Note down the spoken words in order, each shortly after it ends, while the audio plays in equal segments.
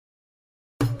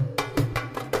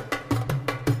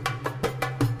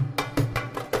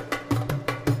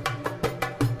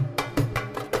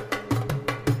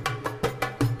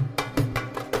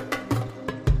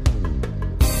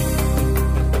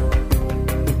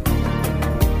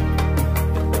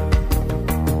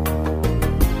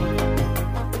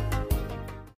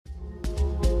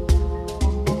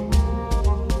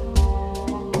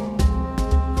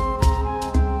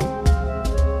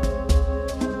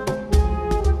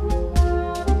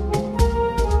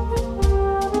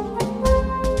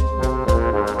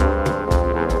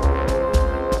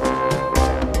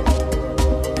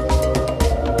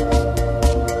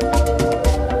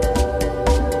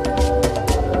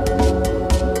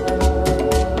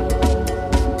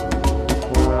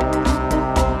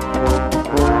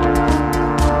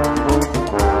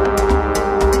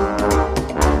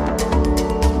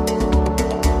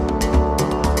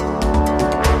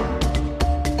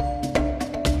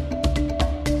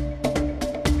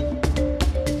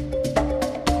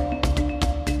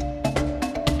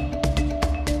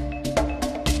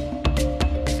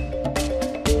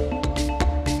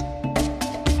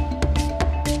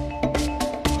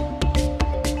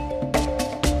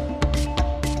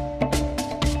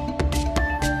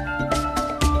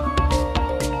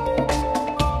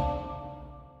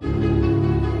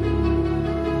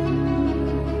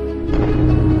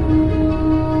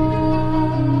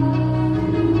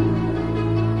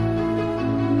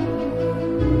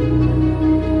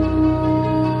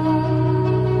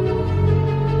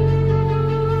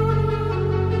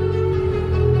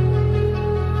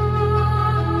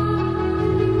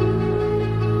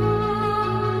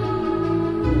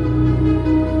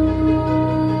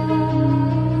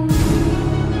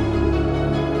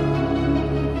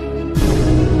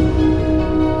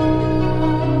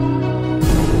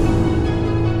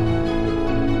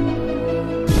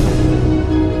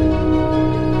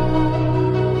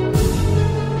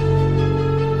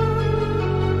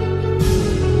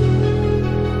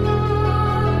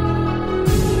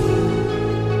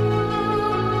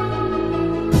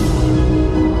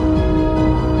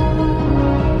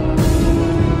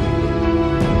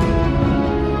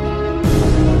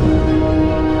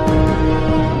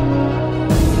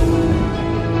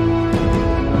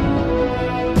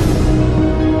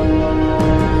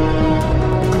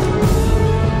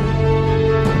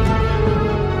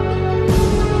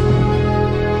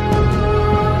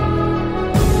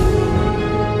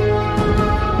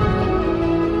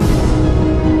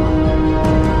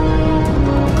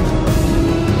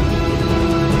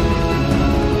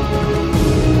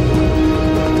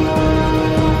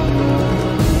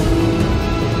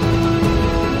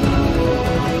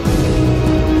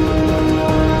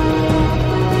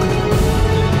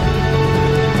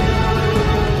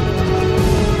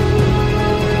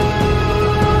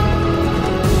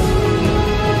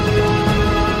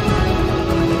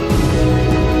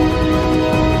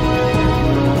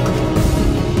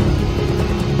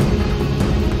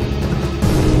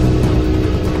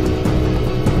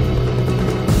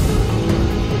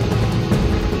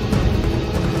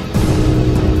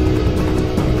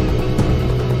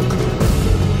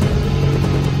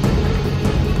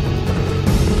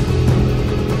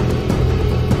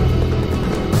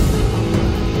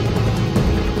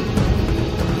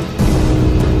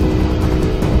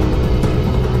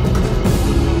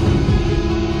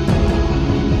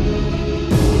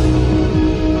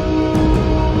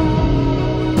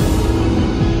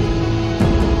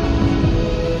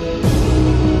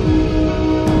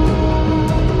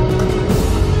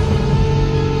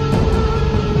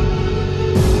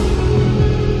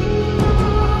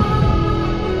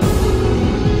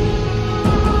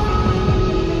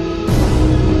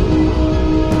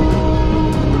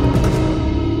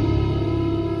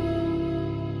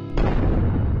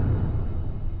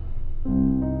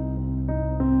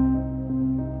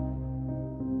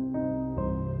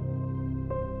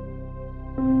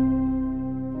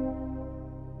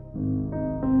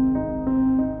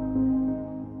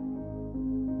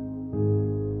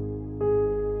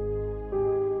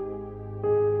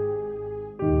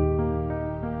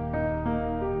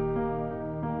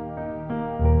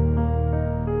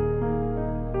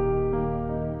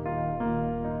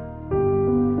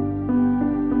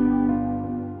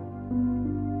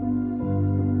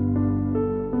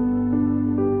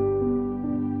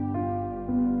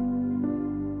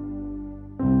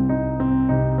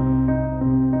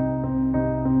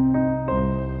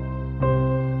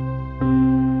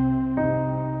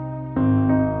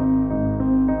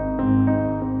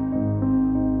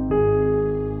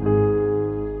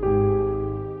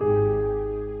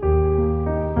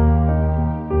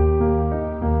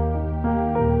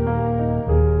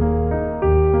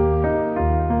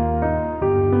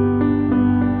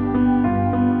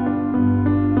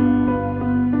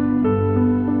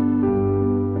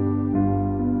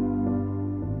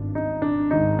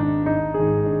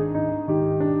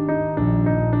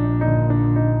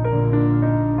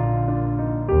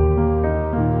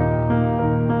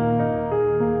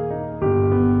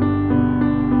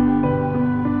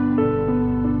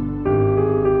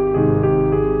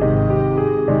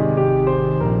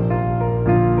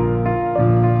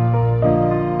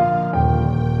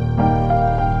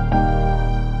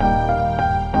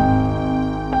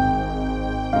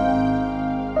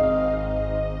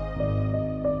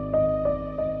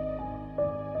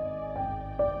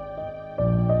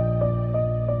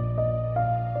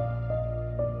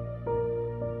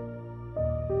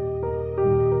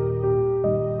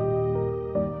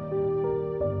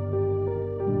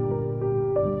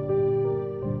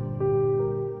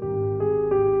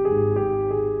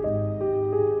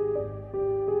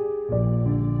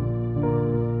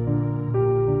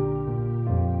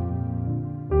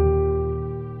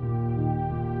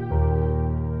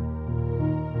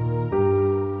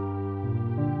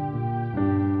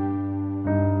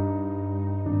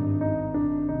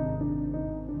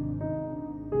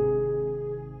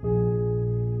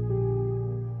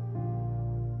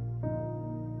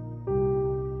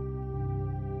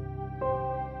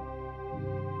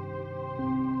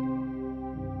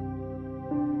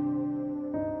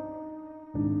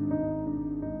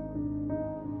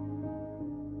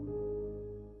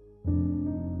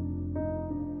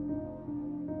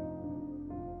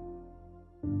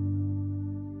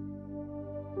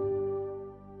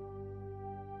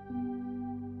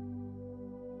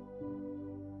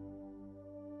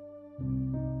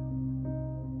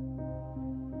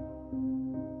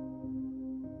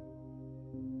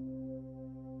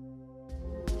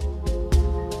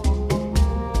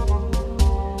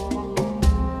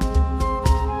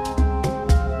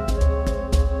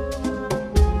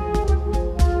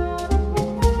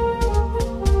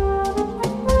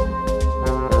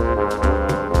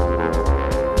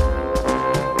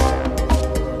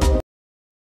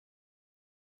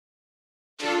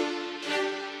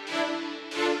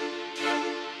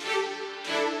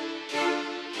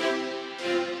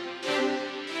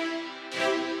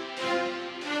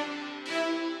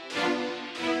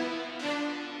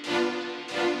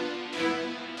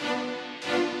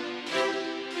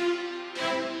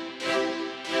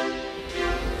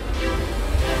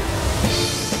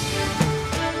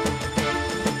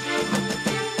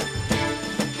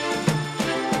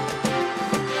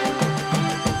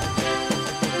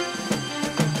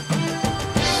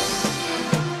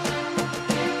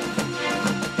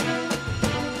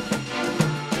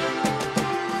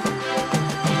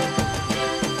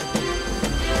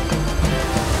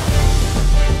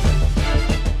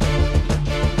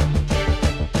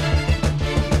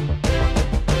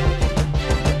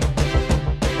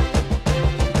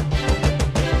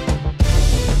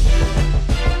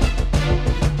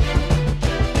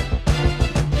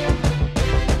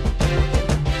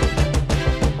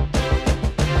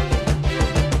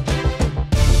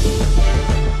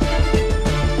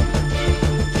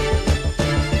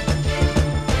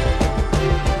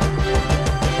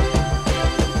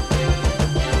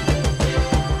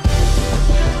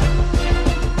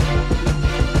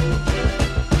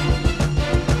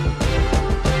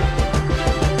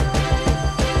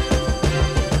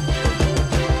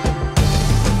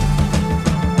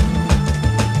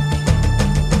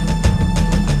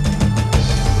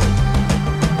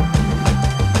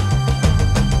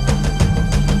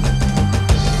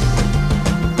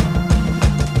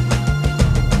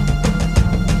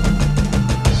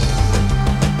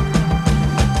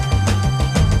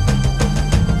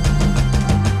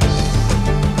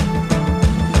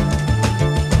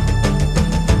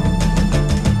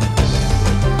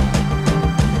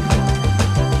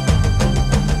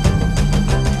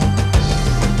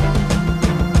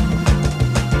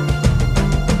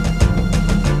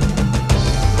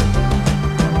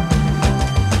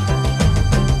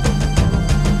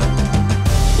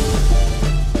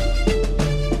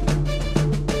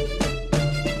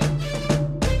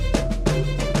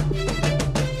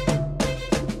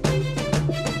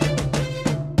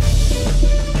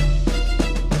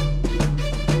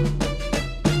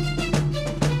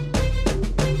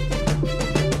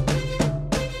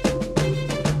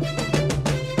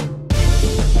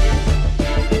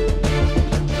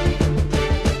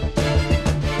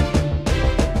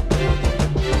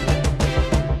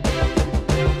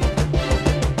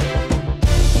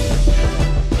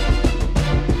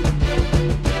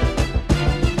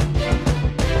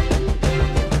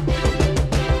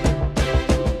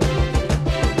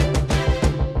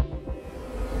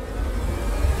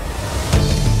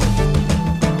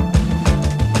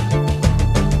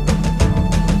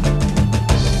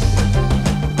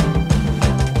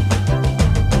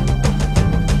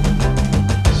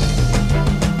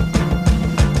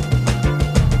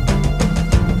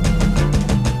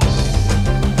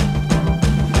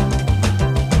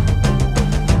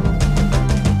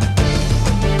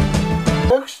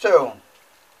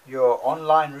your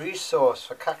online resource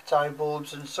for cacti,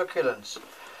 bulbs and succulents.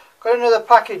 Got another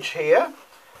package here.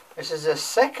 This is a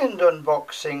second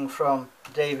unboxing from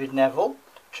David Neville,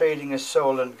 Trading as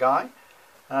Solent Guy.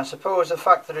 And I suppose the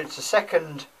fact that it's a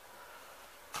second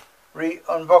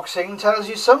unboxing tells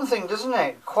you something, doesn't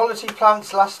it? Quality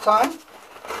plants last time.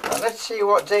 Now let's see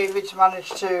what David's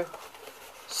managed to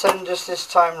send us this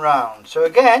time round. So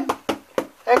again,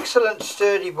 excellent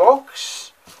sturdy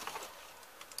box,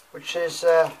 which has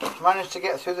managed to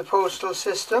get through the postal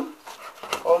system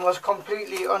almost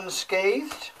completely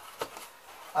unscathed,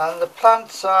 and the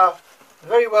plants are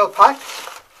very well packed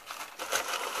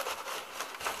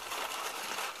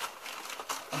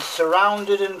and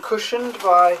surrounded and cushioned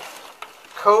by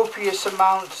copious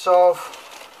amounts of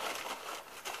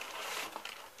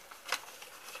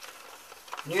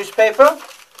newspaper.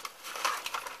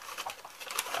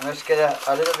 And let's get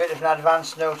a little bit of an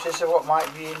advance notice of what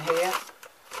might be in here.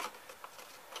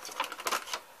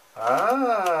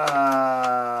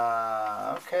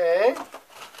 Okay.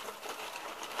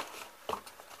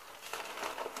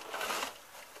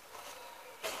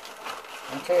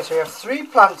 Okay, so we have 3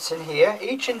 plants in here,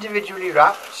 each individually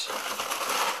wrapped.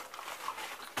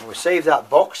 We'll save that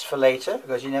box for later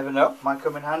because you never know, might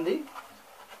come in handy.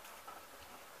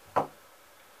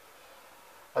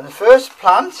 And the first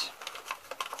plant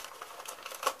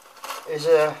is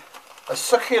a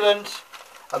succulent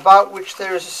about which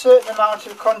there is a certain amount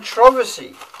of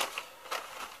controversy.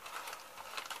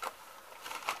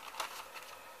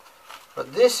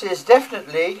 But this is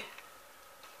definitely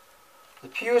the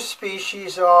pure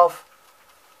species of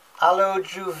Aloe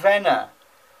juvena,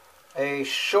 a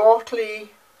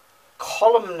shortly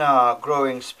columnar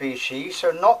growing species,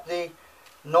 so not the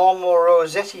normal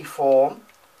rosetti form,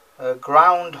 a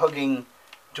ground hugging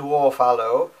dwarf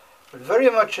aloe, but very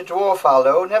much a dwarf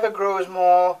aloe, never grows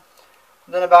more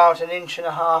than about 1.5 inches,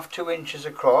 2 inches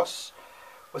across,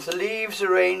 with the leaves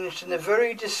arranged in a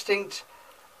very distinct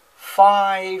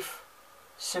 5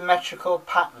 symmetrical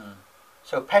pattern,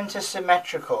 so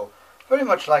pentasymmetrical, very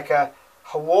much like a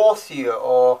Haworthia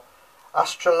or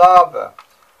Astrolabe.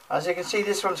 As you can see,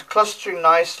 this one's clustering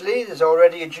nicely. There's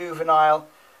already a juvenile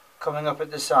coming up at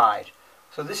the side.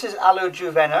 So this is Aloe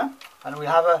juvena, and we'll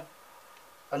have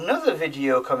another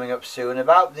video coming up soon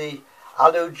about the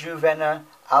Aloe juvena,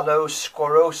 Aloe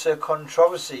squarosa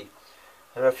controversy.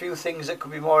 There are a few things that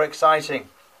could be more exciting.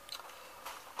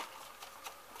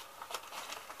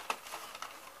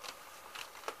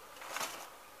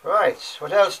 Right,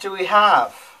 what else do we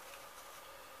have?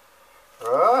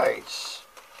 Right,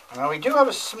 now we do have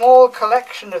a small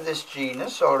collection of this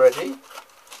genus already,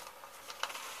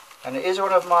 and it is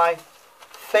one of my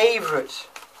favourite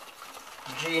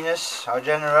genus or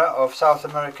genera of South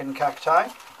American cacti,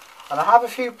 and I have a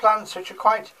few plants which are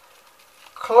quite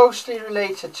closely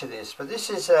related to this, but this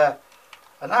is an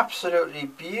absolutely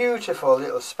beautiful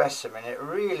little specimen. It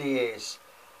really is.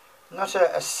 Not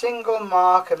a single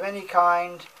mark of any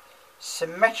kind,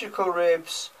 symmetrical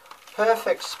ribs,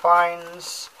 perfect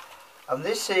spines, and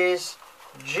this is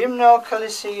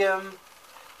Gymnocalycium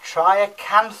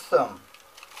triacanthum.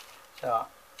 So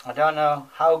I don't know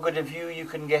how good a view you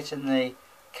can get in the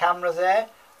camera there.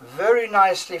 Very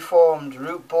nicely formed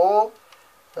root ball,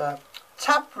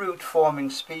 taproot forming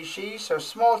species, so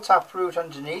small taproot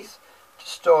underneath to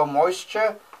store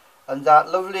moisture, and that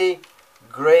lovely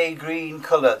grey-green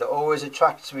colour that always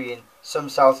attracts me in some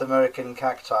South American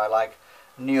cacti like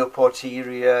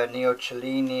Neoporteria,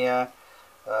 Neochilenia,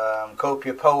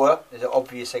 Copiapoa is an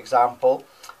obvious example,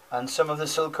 and some of the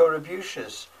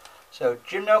Sulcorabuceas. So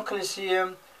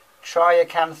Gymnocalycium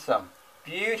triacanthum,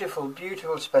 beautiful,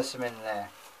 beautiful specimen there.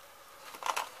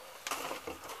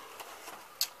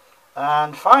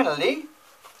 And finally,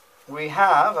 we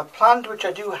have a plant which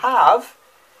I do have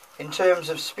in terms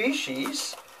of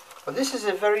species, but this is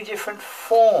a very different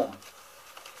form.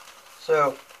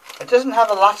 So it doesn't have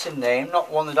a Latin name,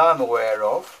 not one that I'm aware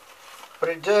of, but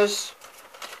it does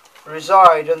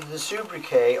reside under the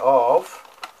sobriquet of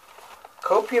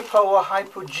Copiapoa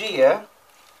hypogea,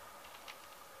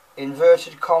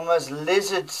 inverted commas,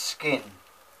 lizard skin.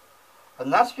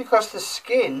 And that's because the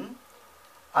skin,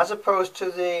 as opposed to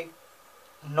the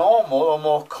normal or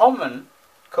more common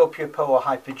Copiapoa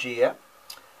hypogea,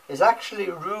 is actually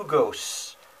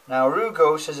rugose. Now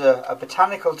rugose is a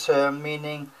botanical term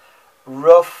meaning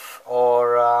rough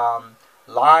or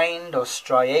lined or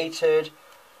striated.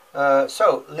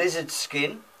 So lizard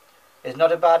skin is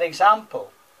not a bad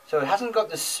example. So it hasn't got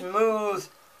the smooth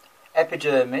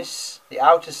epidermis, the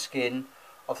outer skin,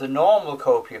 of the normal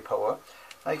Copiapoa.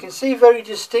 Now you can see very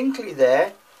distinctly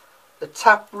there the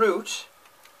taproot,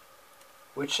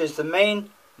 which is the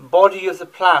main body of the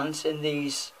plant in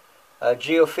these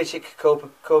geophytic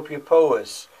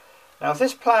copiapoas. Now if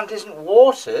this plant isn't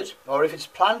watered, or if it's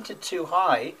planted too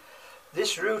high,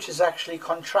 this root is actually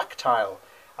contractile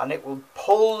and it will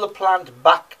pull the plant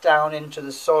back down into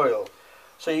the soil.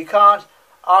 So you can't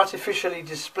artificially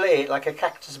display it like a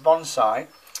cactus bonsai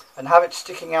and have it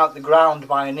sticking out the ground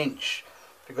by an inch,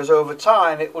 because over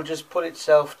time it will just pull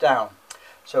itself down.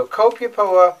 So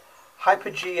Copiapoa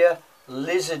hypogea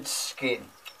lizard skin.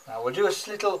 Now we'll do a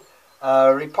little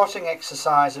repotting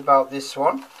exercise about this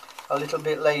one a little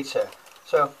bit later.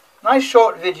 So nice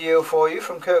short video for you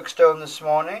from Kirkstone this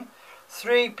morning.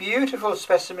 3 beautiful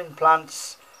specimen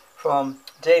plants from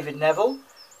David Neville,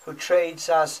 who trades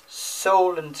as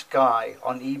Solent Guy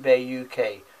on eBay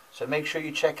UK. So make sure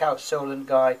you check out Solent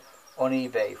Guy on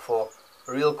eBay for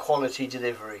real quality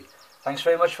delivery. Thanks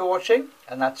very much for watching,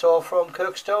 and that's all from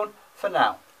Kirkstone for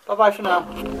now. Bye bye for now.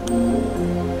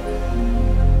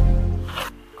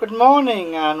 Good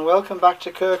morning and welcome back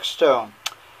to Kirkstone.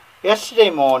 Yesterday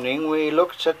morning we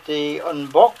looked at the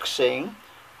unboxing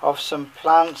of some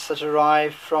plants that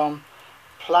arrived from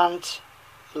Plant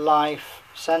Life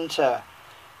Centre.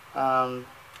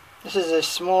 This is a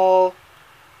small,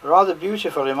 rather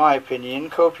beautiful in my opinion,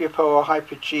 Copiapoa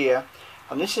hypogea,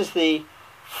 and this is the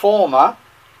former,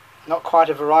 not quite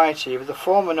a variety, but the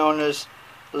former known as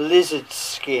lizard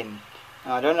skin.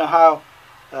 Now, I don't know how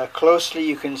closely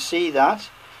you can see that,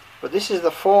 but this is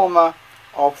the former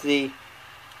of the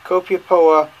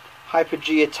Copiapoa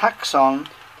hypogea taxon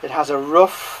that has a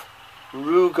rough,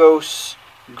 rugose,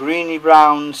 greeny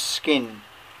brown skin.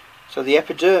 So the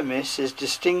epidermis is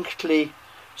distinctly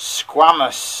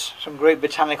squamous. Some great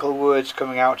botanical words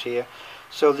coming out here.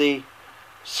 So the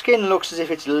skin looks as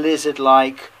if it's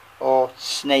lizard-like or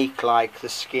snake-like, the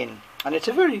skin. And it's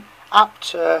a very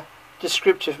apt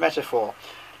descriptive metaphor.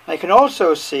 Now you can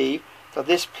also see that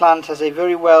this plant has a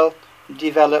very well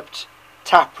developed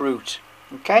taproot.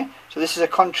 Okay, so this is a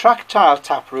contractile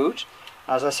taproot.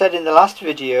 As I said in the last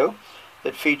video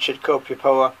that featured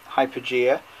Copiapoa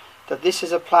hypogea, that this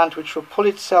is a plant which will pull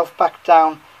itself back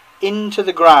down into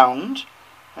the ground,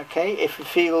 okay, if it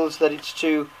feels that it's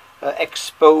too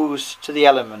exposed to the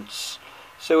elements.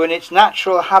 So in its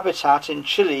natural habitat in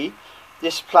Chile,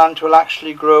 this plant will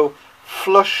actually grow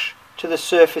flush to the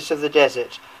surface of the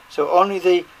desert. So only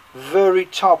the very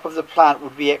top of the plant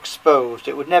would be exposed.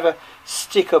 It would never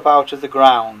stick up out of the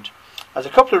ground. There's a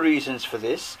couple of reasons for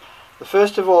this. The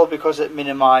first of all, because it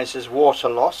minimises water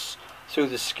loss through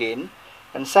the skin,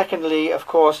 and secondly, of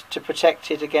course, to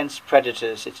protect it against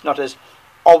predators. It's not as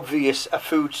obvious a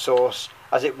food source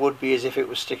as it would be as if it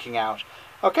was sticking out.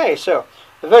 Okay, so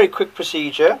a very quick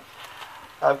procedure.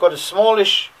 I've got a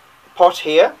smallish pot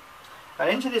here, and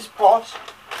into this pot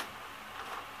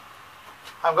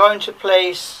I'm going to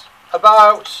place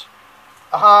about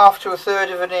 1/2 to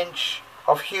 1/3 of an inch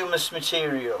of humus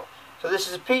material. So this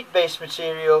is a peat based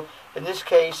material, in this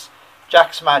case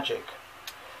Jack's Magic.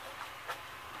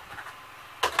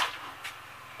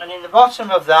 And in the bottom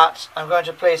of that I'm going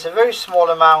to place a very small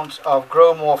amount of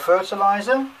Grow More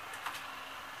fertilizer,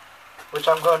 which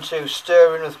I'm going to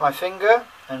stir in with my finger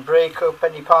and break up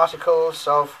any particles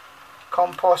of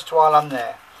compost while I'm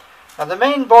there. Now the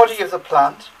main body of the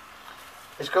plant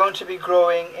is going to be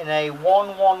growing in a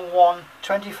 1-1-1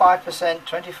 25%,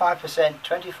 25%,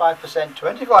 25%,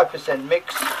 25%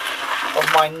 mix of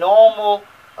my normal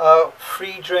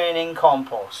free draining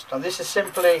compost. Now this is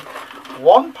simply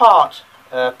 1 part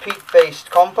peat based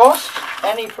compost.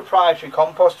 Any proprietary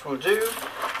compost will do.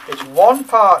 It's 1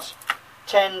 part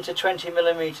 10 to 20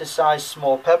 millimeter size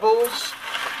small pebbles.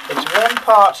 It's 1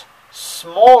 part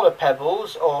smaller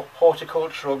pebbles or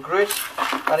horticultural grit,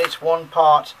 and it's 1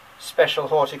 part special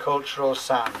horticultural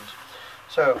sand.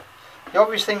 So the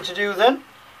obvious thing to do then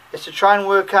is to try and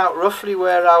work out roughly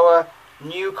where our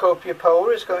new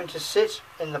Copiapoa is going to sit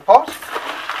in the pot,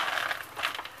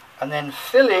 and then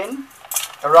fill in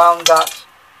around that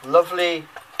lovely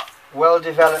well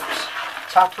developed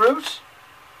taproot,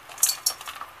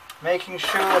 making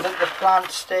sure that the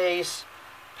plant stays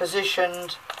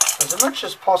positioned as much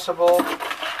as possible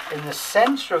in the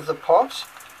centre of the pot,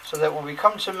 so that when we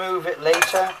come to move it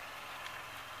later,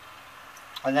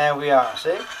 and there we are,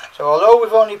 see? So although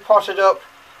we've only potted up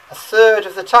 1/3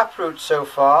 of the taproot so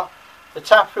far, the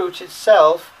taproot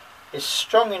itself is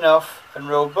strong enough and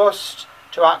robust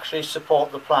to actually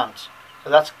support the plant.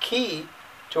 So that's key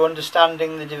to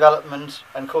understanding the development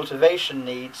and cultivation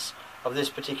needs of this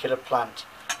particular plant.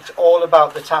 It's all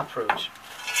about the taproot.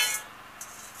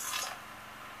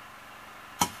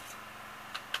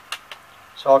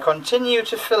 So I'll continue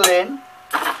to fill in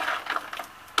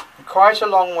quite a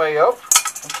long way up,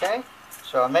 okay,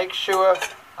 So I make sure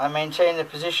I maintain the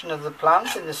position of the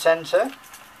plant in the centre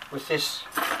with this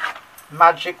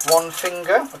magic one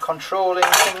finger, a controlling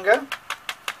finger,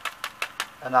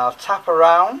 and I'll tap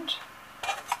around.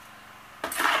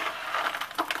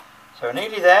 So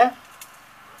nearly there.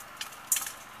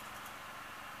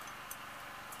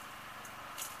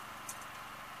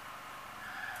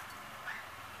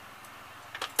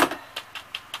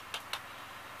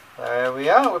 There we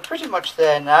are, we're pretty much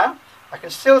there now. I can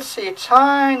still see a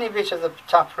tiny bit of the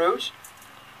taproot,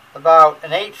 about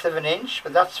 1/8 of an inch,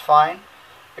 but that's fine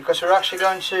because we're actually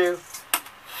going to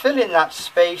fill in that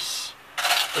space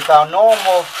with our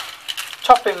normal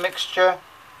topping mixture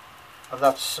of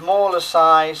that smaller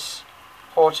size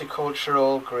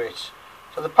horticultural grit.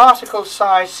 So the particle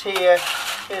size here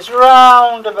is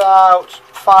round about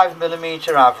 5mm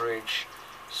average,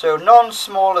 so none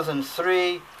smaller than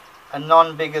 3 and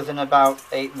none bigger than about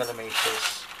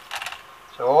 8mm.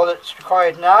 So all that's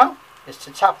required now is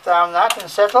to tap down that and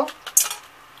settle.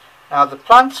 Now the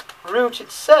plant root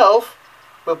itself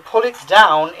will pull it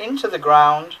down into the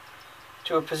ground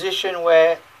to a position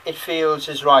where it feels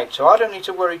is right. So I don't need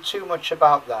to worry too much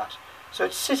about that. So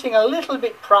it's sitting a little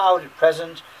bit proud at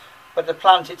present, but the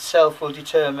plant itself will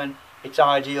determine its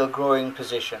ideal growing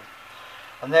position.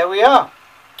 And there we are.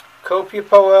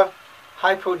 Copiapoa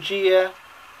hypogea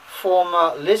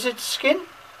forma lizard skin,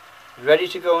 ready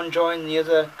to go and join the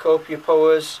other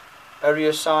Copiapoas,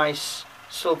 Eriocyce,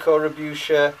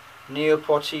 Sulcorabutia,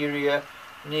 Neoporteria,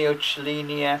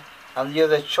 Neochilenia, and the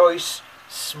other choice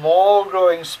small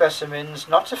growing specimens,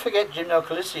 not to forget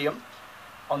Gymnocalycium,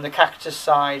 on the cactus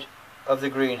side of the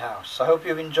greenhouse. I hope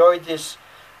you've enjoyed this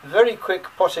very quick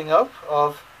potting up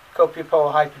of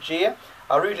Copiapoa hypogea.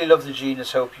 I really love the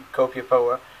genus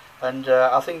Copiapoa, and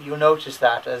I think you'll notice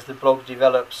that as the blog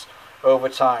develops over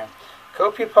time.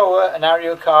 Copiapoa and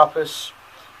Ariocarpus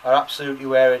are absolutely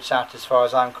where it's at as far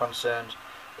as I'm concerned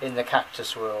in the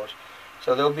cactus world.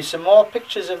 So there'll be some more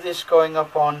pictures of this going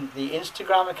up on the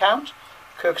Instagram account,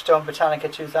 Kirkstone Botanica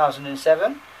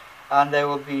 2007, and there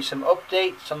will be some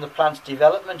updates on the plant's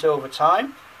development over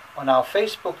time on our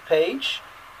Facebook page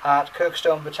at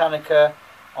Kirkstone Botanica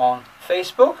on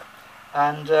Facebook.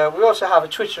 And we also have a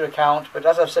Twitter account, but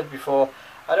as I've said before,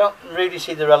 I don't really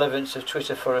see the relevance of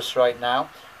Twitter for us right now.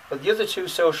 But the other two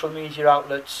social media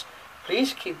outlets,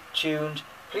 please keep tuned,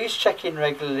 please check in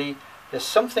regularly. There's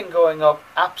something going up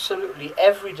absolutely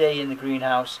every day in the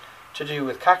greenhouse to do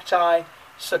with cacti,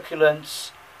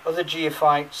 succulents, other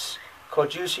geophytes,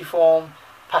 caduciform,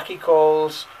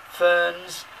 pachycoles,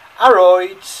 ferns,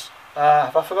 aroids,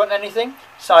 have I forgotten anything?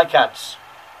 Cycads.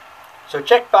 So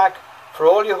check back for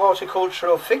all your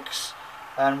horticultural fix,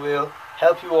 and we'll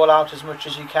help you all out as much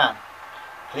as you can.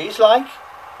 Please like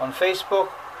on Facebook,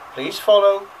 please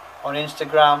follow on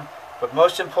Instagram, but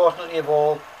most importantly of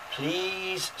all,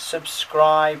 please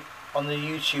subscribe on the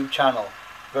YouTube channel,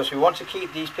 because we want to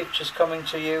keep these pictures coming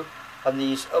to you and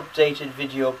these updated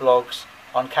video blogs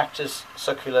on cactus,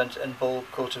 succulent and bulb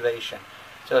cultivation.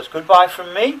 So it's goodbye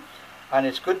from me, and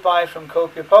it's goodbye from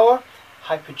Copiapoa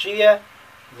hypogea,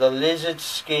 the lizard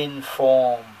skin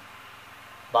form.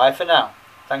 Bye for now.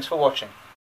 Thanks for watching.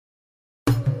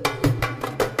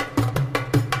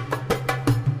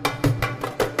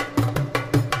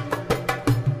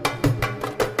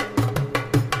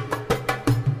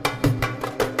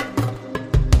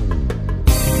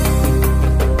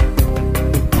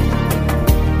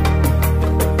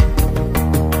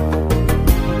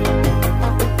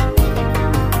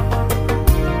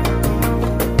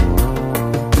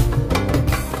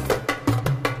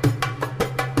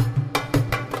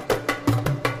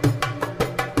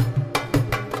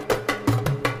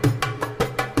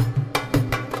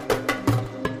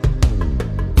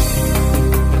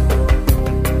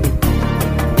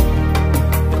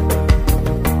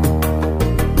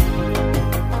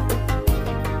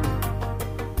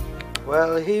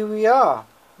 Well, here we are,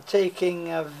 taking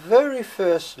a very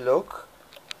first look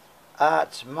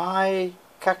at my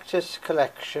cactus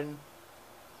collection.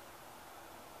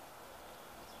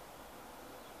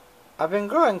 I've been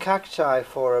growing cacti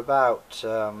for about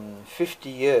 50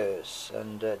 years,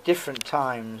 and at different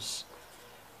times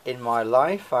in my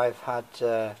life I've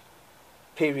had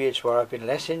periods where I've been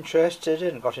less interested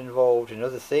and got involved in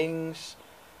other things,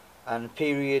 and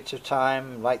periods of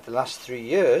time like the last 3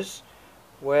 years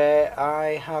where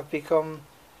I have become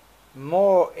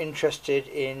more interested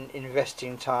in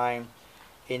investing time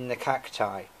in the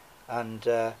cacti. And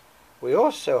we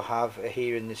also have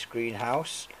here in this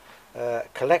greenhouse a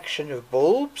collection of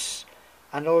bulbs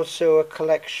and also a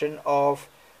collection of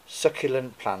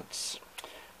succulent plants.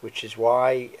 which is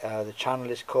why the channel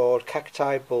is called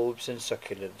Cacti, Bulbs and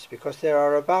Succulents, because there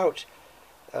are about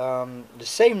the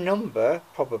same number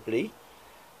probably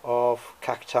of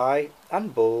cacti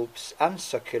and bulbs and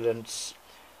succulents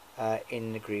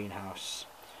in the greenhouse.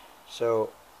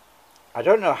 So I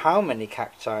don't know how many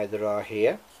cacti there are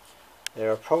here.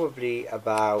 There are probably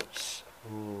about,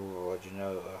 I don't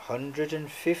know,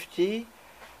 150,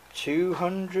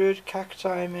 200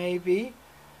 cacti maybe,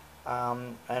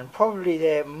 and probably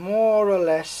they're more or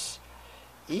less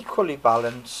equally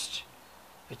balanced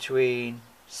between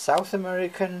South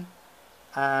American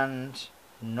and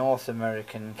North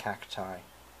American cacti.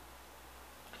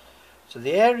 So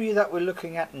the area that we're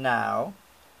looking at now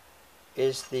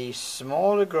is the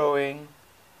smaller growing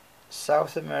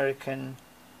South American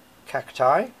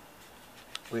cacti,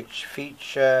 which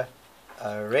feature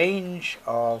a range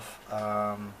of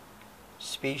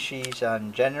species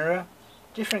and genera,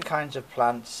 different kinds of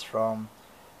plants from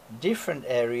different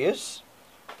areas,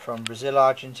 from Brazil,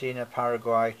 Argentina,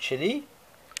 Paraguay, Chile,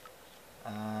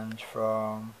 and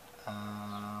from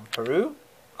Peru.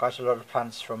 Quite a lot of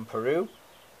plants from Peru,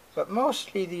 but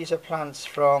mostly these are plants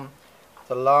from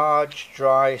the large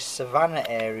dry savanna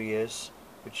areas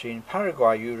between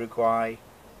Paraguay, Uruguay,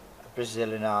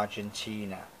 Brazil and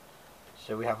Argentina.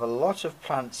 So we have a lot of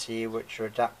plants here which are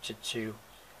adapted to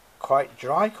quite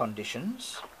dry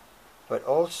conditions, but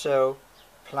also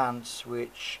plants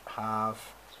which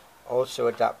have also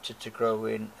adapted to grow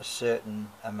in a certain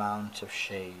amount of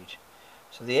shade.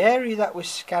 So the area that we're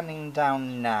scanning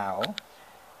down now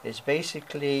is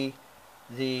basically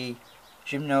the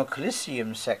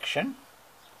Gymnocalycium section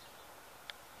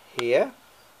here,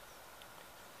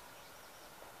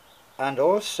 and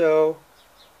also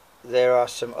there are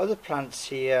some other plants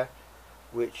here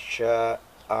which are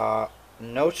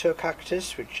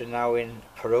Cactus, which are now in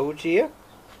Parodia,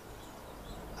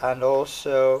 and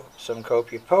also some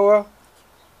Copiapoa,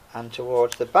 and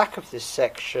towards the back of this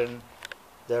section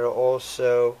there are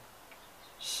also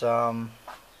some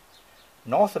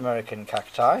North American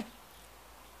cacti,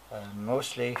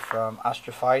 mostly from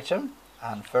Astrophytum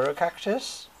and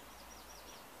Cactus,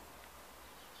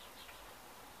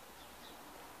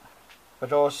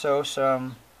 but also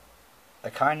some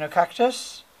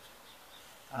Cactus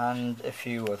and a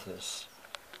few others.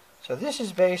 So this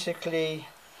is basically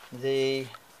the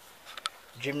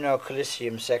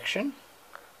Gymnocalycium section,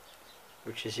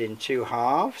 which is in two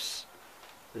halves.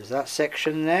 There's that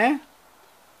section there,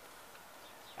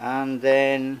 and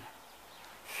then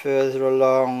further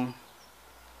along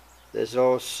there's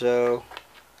also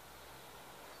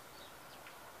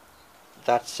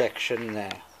that section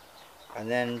there, and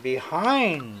then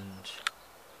behind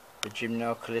the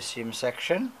Gymnocalycium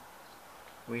section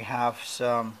we have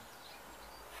some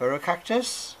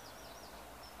Cactus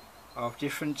of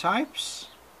different types,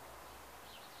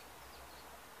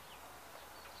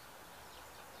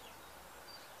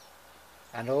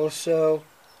 and also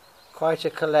quite a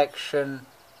collection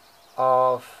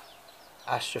of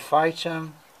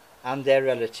Astrophytum and their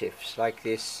relatives, like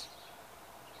this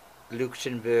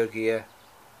Leuchtenbergia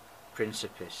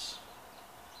principis.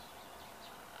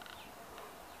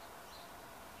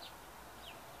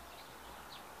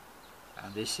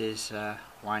 And this is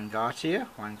Weingartia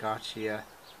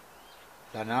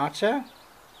lanata,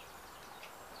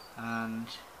 and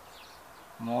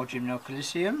more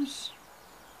Gymnocalyciums.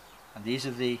 And these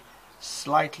are the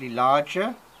slightly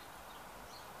larger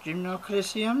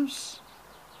Gymnocalyciums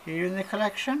here in the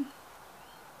collection.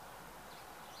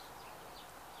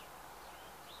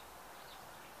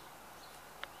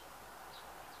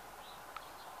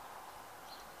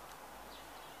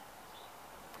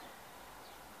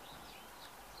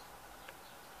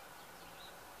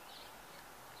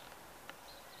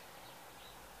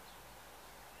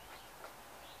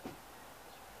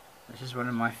 This is one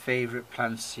of my favourite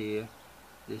plants here,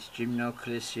 this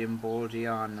Gymnocalycium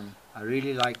baldianum. I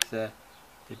really like the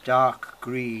dark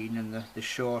green and the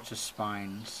shorter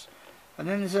spines. And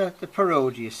then there's the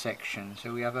Parodia section.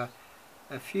 So we have a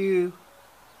few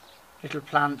little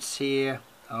plants here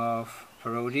of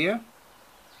Parodia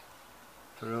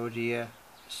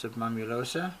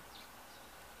submamulosa.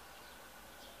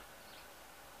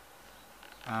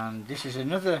 And this is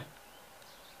another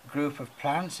group of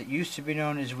plants that used to be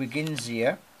known as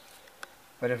Wigginsia,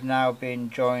 but have now been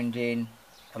joined in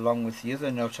along with the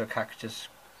other Cactus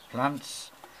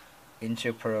plants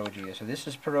into Parodia. So this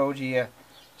is Parodia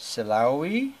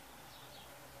silaui,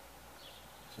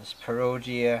 this is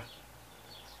Parodia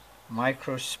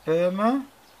microsperma,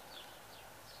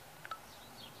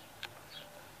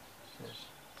 this is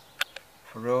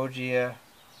Parodia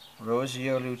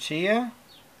roseolutea,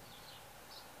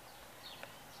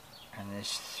 And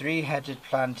this three-headed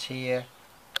plant here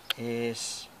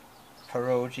is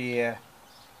Parodia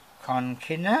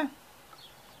concina.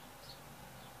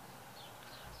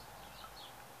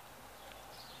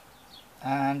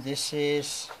 And this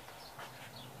is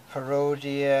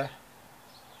Parodia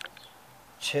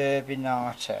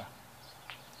turbinata.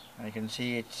 And you can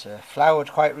see it's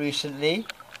flowered quite recently,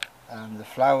 and the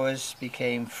flowers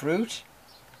became fruit,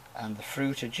 and the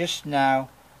fruit are just now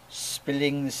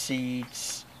spilling the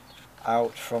seeds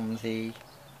out from the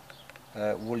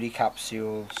woolly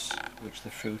capsules which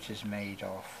the fruit is made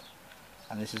of.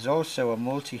 And this is also a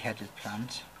multi-headed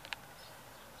plant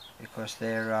because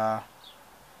there are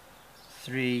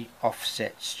 3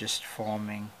 offsets just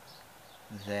forming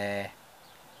there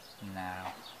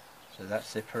now. So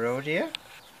that's the Parodia.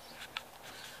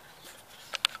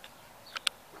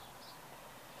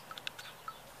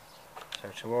 So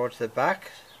towards the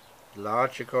back,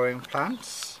 larger growing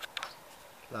plants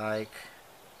like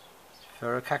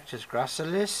Cactus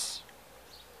gracilis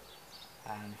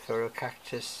and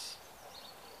Cactus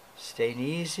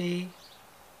stainesi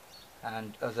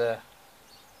and other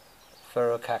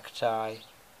cacti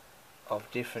of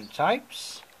different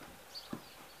types,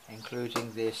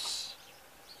 including this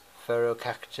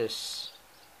Cactus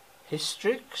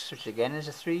hystrix, which again is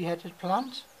a 3-headed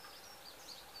plant,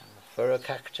 and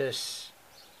Cactus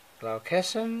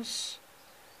glaucescens,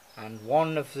 and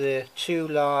one of the 2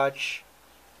 large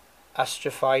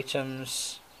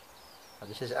astrophytums.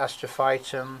 This is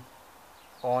Astrophytum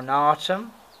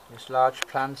ornatum, this large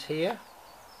plant here.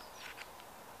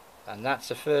 And that's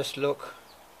the first look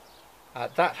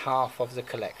at that half of the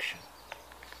collection.